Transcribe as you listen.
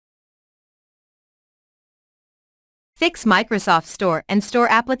Fix Microsoft Store and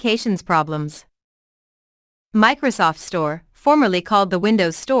Store Applications problems. Microsoft Store, formerly called the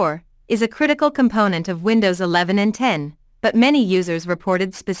Windows Store, is a critical component of Windows 11 and 10, but many users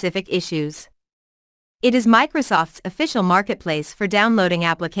reported specific issues. It is Microsoft's official marketplace for downloading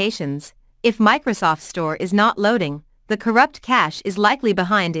applications. If Microsoft Store is not loading, the corrupt cache is likely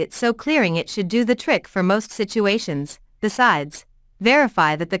behind it, so clearing it should do the trick for most situations. Besides,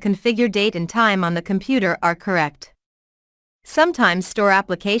 verify that the configured date and time on the computer are correct. Sometimes store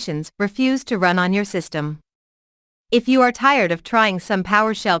applications refuse to run on your system. If you are tired of trying some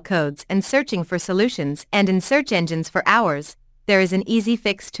PowerShell codes and searching for solutions and in search engines for hours, there is an easy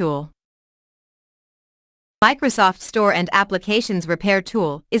fix tool. Microsoft Store and Applications Repair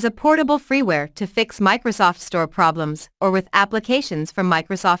Tool is a portable freeware to fix Microsoft Store problems or with applications from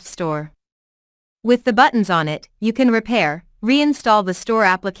Microsoft Store. With the buttons on it, you can repair, reinstall the store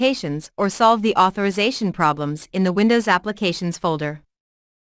applications or solve the authorization problems in the Windows Applications folder.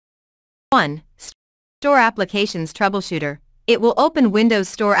 1. Store Applications Troubleshooter. It will open Windows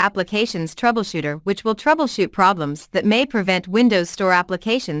Store Applications Troubleshooter, which will troubleshoot problems that may prevent Windows Store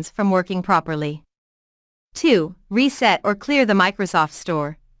applications from working properly. 2. Reset or clear the Microsoft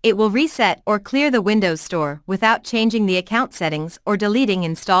Store. It will reset or clear the Windows Store without changing the account settings or deleting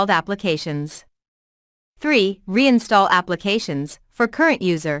installed applications. 3. Reinstall Applications. For current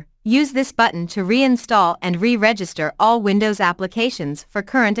user, use this button to reinstall and re-register all Windows applications for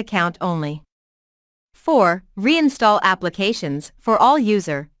current account only. 4. Reinstall Applications. For all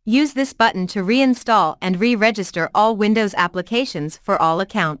user, use this button to reinstall and re-register all Windows applications for all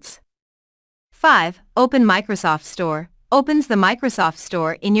accounts. 5. Open Microsoft Store. Opens the Microsoft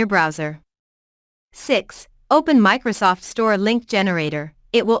Store in your browser. 6. Open Microsoft Store Link Generator.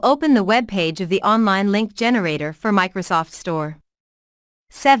 It will open the web page of the online link generator for Microsoft Store.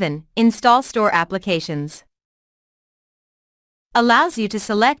 7. Install Store Applications. Allows you to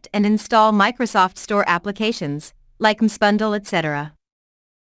select and install Microsoft Store applications, like Mspundle, etc.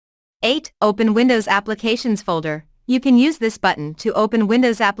 8. Open Windows Applications folder. You can use this button to open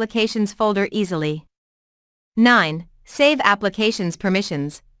Windows Applications folder easily. 9. Save Applications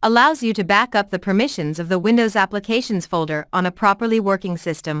Permissions. Allows you to back up the permissions of the Windows Applications folder on a properly working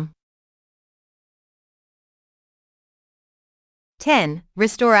system. 10.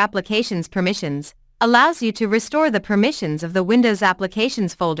 Restore Applications Permissions. Allows you to restore the permissions of the Windows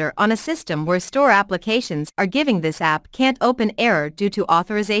Applications folder on a system where store applications are giving this app can't open error due to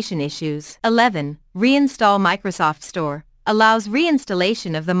authorization issues. 11. Reinstall Microsoft Store. Allows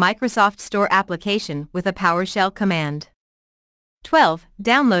reinstallation of the Microsoft Store application with a PowerShell command. 12.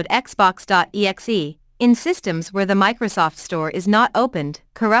 Download Xbox.exe. In systems where the Microsoft Store is not opened,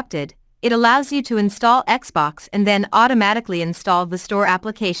 corrupted, it allows you to install Xbox and then automatically install the store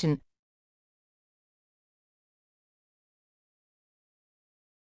application